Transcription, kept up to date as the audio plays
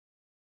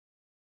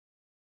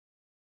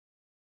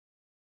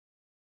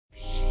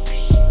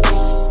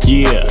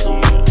Yeah,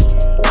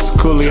 it's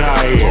Coolie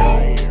High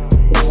here.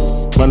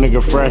 My nigga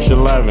Fresh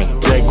 11,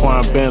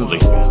 Jayquan Bentley,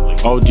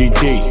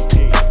 OGT.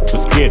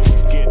 Let's get it.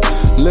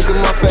 Look at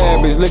my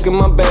fabrics, look at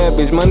my bad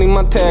bitch. Money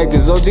my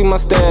tags, OG my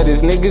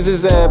status. Niggas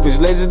is average,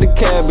 lazy the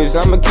cabbage.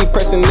 I'ma keep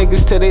pressing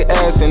niggas till they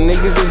ass. And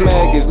niggas is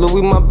maggots,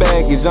 Louis my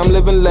baggage. I'm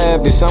living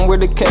lavish, I'm where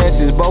the cash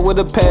is. Bought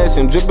with a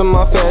passion, dripping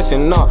my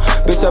fashion. Nah,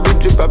 bitch I be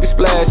drip, I be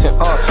splashing.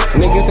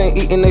 Niggas ain't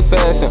eating, they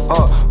fashion.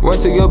 Run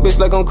to your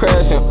bitch like I'm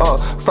crashing.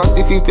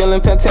 Frosty feet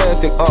feeling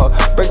fantastic.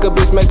 Break a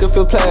bitch, make her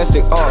feel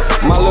plastic.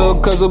 My little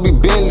cousin be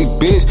Bentley,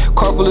 bitch.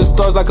 Car full of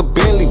stars like a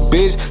Bentley,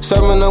 bitch.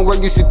 Serving on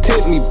work, you should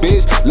tip me,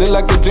 bitch. Live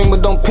like a dreamer,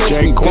 don't pinch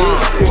me,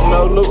 bitch. Stick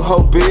no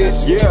loophole,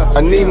 bitch. Yeah,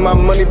 I need my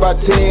money by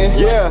 10.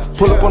 Yeah,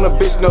 pull up on a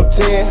bitch, no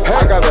 10.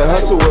 I gotta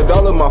hustle with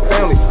all of my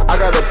family. I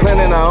got a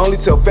plan and I only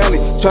tell family.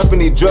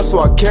 Trapping these drugs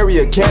so I carry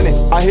a cannon.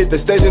 I hit the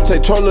stage and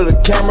take control of the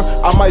camera.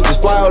 I might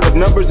just fly out if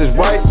numbers is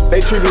right.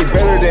 They treat me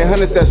better than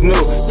hundreds, that's new.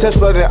 Chest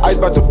flooded ice,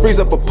 about to freeze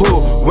up a pool.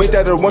 Winked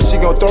at her once, she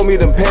gon' throw me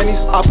them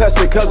panties. I passed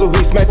the cousin,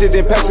 he smacked it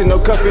and passed it. No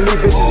cuffing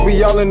these bitches,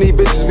 we all in these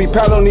bitches. We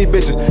pal on these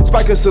bitches.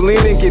 Spike a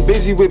Celine and get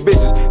busy with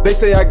bitches. They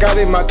say I got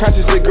it, my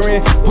conscience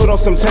agreeing. Put on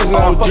some change,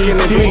 now I'm fucking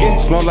and bleeding.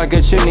 Smoke like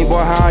a chimney,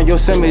 boy, high on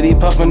Yosemite.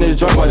 Puffin' this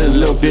joint while this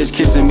little bitch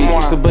kissing me.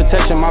 Piece of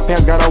protection, my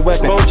pants got a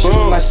weapon.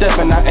 Shooting like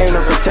Stephen, I aim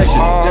no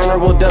protection.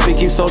 General W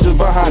keep soldiers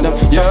behind him.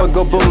 Chopper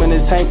go booming,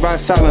 his tank ride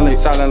silently.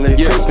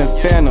 Creeping,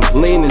 phantom,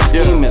 leaning,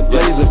 scheming,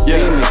 laser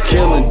beaming,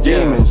 killing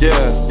demons.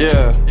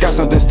 Got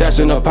something stashed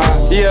in the pot.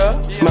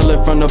 Smell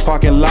it from the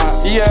parking lot.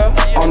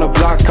 On the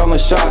block, calling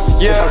shots.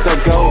 If I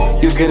said go,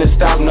 you get it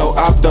stopped, no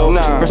opto.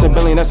 Fresh and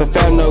Billy, that's a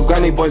fam, no.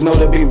 Granny boys know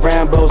to be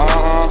Rambos.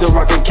 Still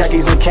rocking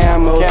khakis and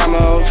camos.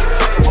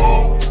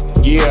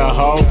 Yeah,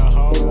 ho.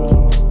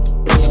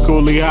 It's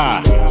Coolie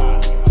High.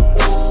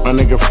 My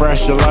nigga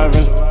Fresh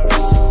 11,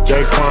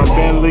 Jayquan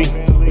Bentley,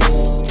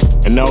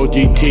 and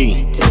OGT.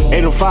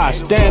 805,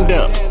 stand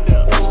up,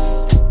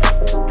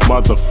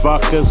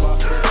 motherfuckers.